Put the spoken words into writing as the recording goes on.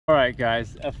Alright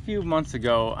guys, a few months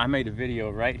ago I made a video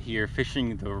right here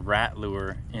fishing the rat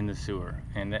lure in the sewer,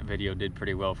 and that video did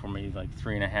pretty well for me, like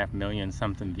 3.5 million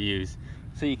something views.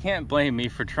 So you can't blame me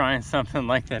for trying something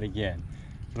like that again.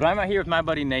 But I'm out here with my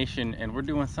buddy Nation, and we're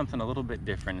doing something a little bit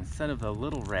different. Instead of the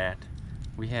little rat,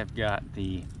 we have got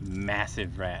the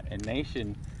massive rat. And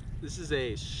Nation, this is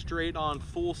a straight on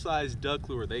full-size duck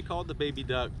lure. They call it the baby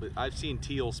duck, but I've seen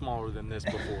teal smaller than this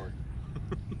before.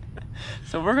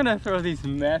 so we're gonna throw these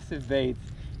massive baits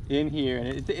in here,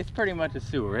 and it's pretty much a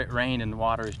sewer. It rained and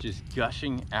water is just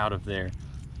gushing out of there.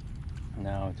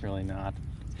 No, it's really not.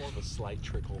 It's more of a slight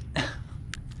trickle.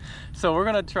 So we're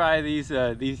gonna try these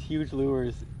huge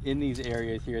lures in these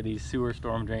areas here, these sewer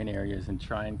storm drain areas, and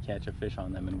try and catch a fish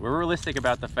on them. And we're realistic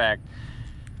about the fact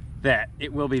that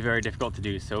it will be very difficult to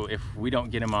do. So if we don't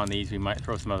get them on these, we might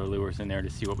throw some other lures in there to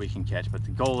see what we can catch. But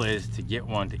the goal is to get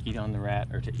one to eat on the rat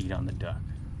or to eat on the duck.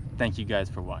 Thank you guys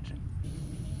for watching.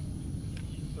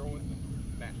 Throwing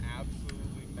that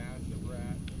absolutely massive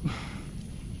rat.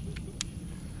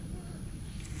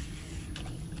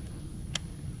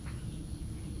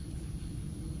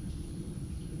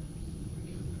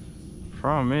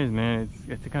 Problem is, man,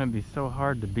 it's gonna be so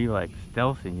hard to be like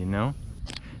stealthy, you know?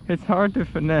 It's hard to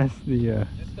finesse the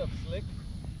This stuff slick?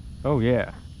 Oh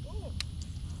yeah. Oh,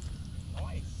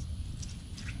 nice.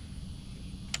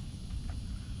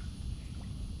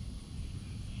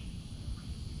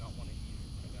 Do not want to eat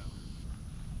it now.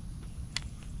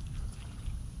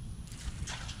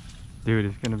 Dude,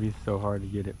 it's gonna be so hard to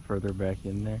get it further back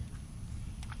in there.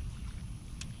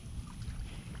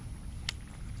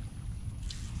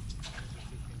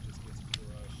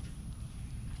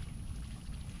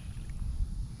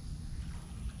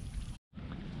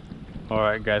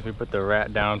 Alright guys, we put the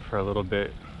rat down for a little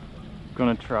bit.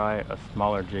 Gonna try a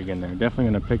smaller jig in there. Definitely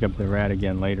gonna pick up the rat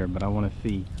again later, but I want to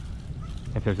see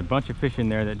if there's a bunch of fish in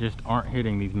there that just aren't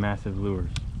hitting these massive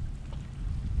lures.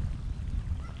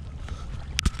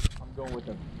 I'm going with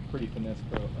a pretty finesse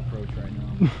approach right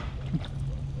now.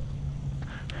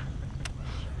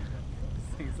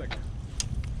 This thing's like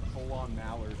a full-on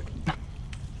mallard.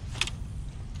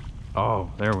 Oh,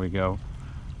 there we go.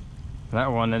 That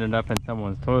one ended up in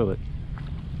someone's toilet.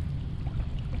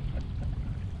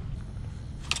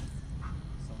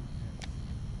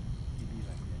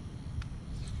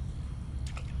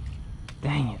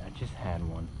 Dang it, I just had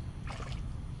one.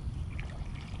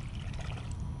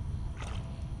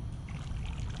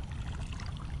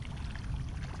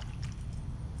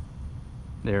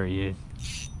 There he is.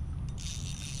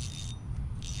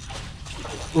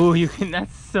 Oh, you can,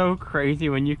 that's so crazy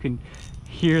when you can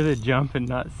hear the jump and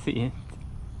not see it.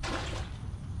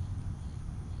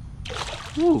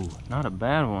 Ooh, not a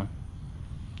bad one.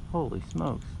 Holy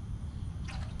smokes.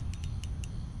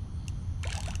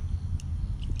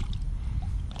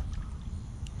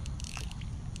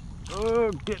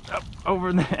 Oh, get up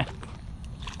over that.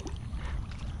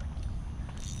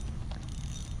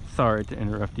 Sorry to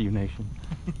interrupt you, Nation.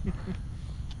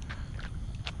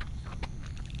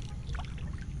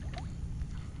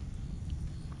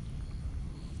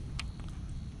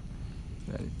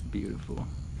 That is beautiful.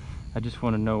 I just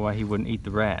want to know why he wouldn't eat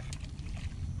the rat.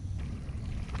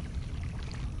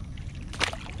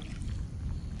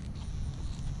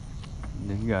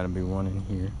 There's got to be one in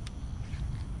here.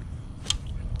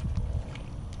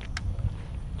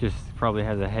 Just probably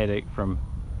has a headache from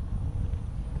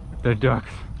the ducks.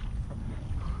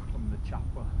 From the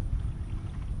chopper.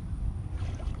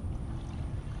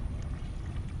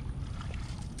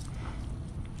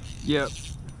 Yep.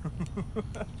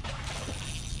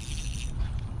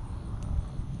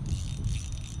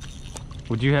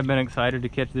 Would you have been excited to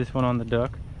catch this one on the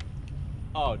duck?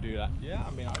 Oh, dude, yeah.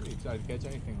 I mean, I'd be excited to catch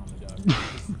anything on the duck,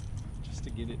 just to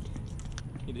get it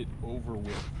over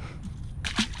with.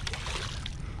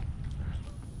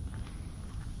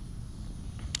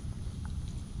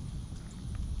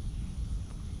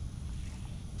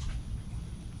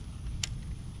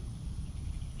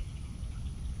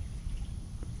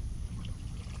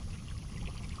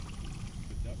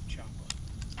 The duck chopper.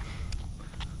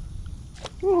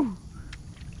 Woo.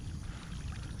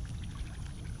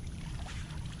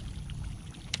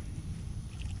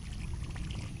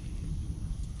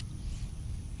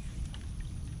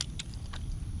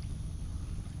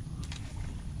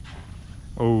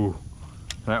 Oh,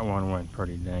 that one went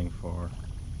pretty dang far.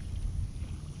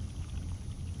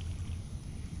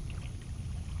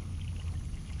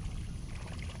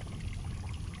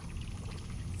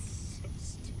 So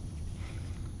stupid.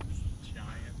 It's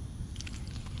giant.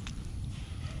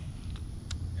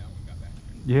 Yeah, we got that.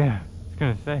 Yeah, I was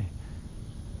gonna say.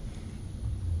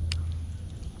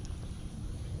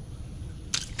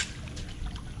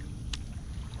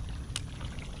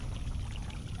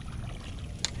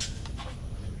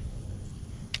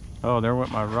 Oh, there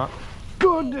went my rock.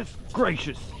 Goodness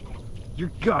gracious! You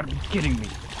gotta be kidding me.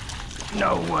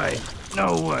 No way.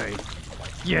 No way.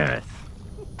 Yes.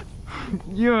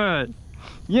 Yes.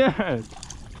 Yes.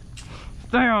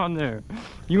 Stay on there.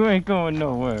 You ain't going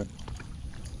nowhere.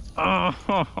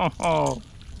 Oh.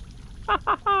 That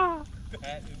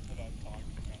is what I'm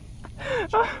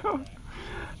talking about.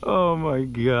 Oh my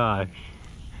gosh.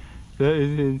 That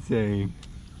is insane.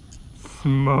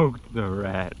 Smoked the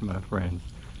rat, my friends.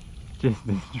 Just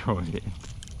destroyed it.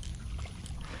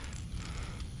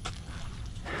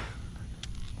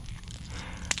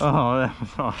 Oh, that was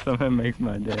awesome. That makes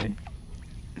my day.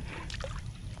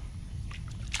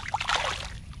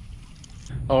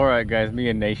 Alright guys, me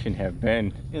and Nation have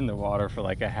been in the water for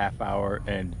like a half hour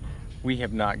and we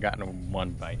have not gotten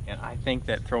one bite. And I think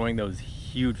that throwing those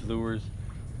huge lures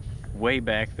way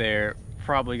back there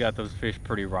probably got those fish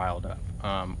pretty riled up.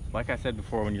 Like I said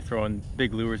before, when you're throwing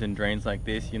big lures in drains like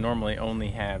this, you normally only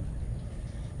have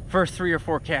first 3 or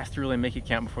 4 casts to really make it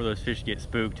count before those fish get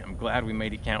spooked. I'm glad we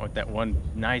made it count with that one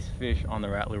nice fish on the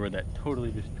rat lure that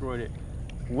totally destroyed it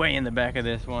way in the back of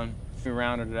this one. We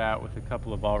rounded it out with a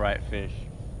couple of all right fish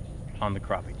on the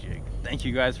crappie jig. Thank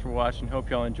you guys for watching. Hope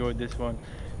y'all enjoyed this one.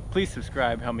 Please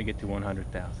subscribe, help me get to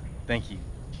 100,000. Thank you.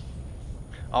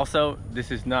 Also,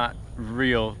 this is not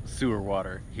real sewer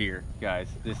water here, guys.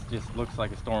 This just looks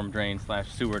like a storm drain /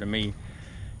 sewer to me.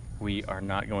 We are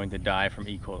not going to die from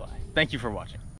E. coli. Thank you for watching.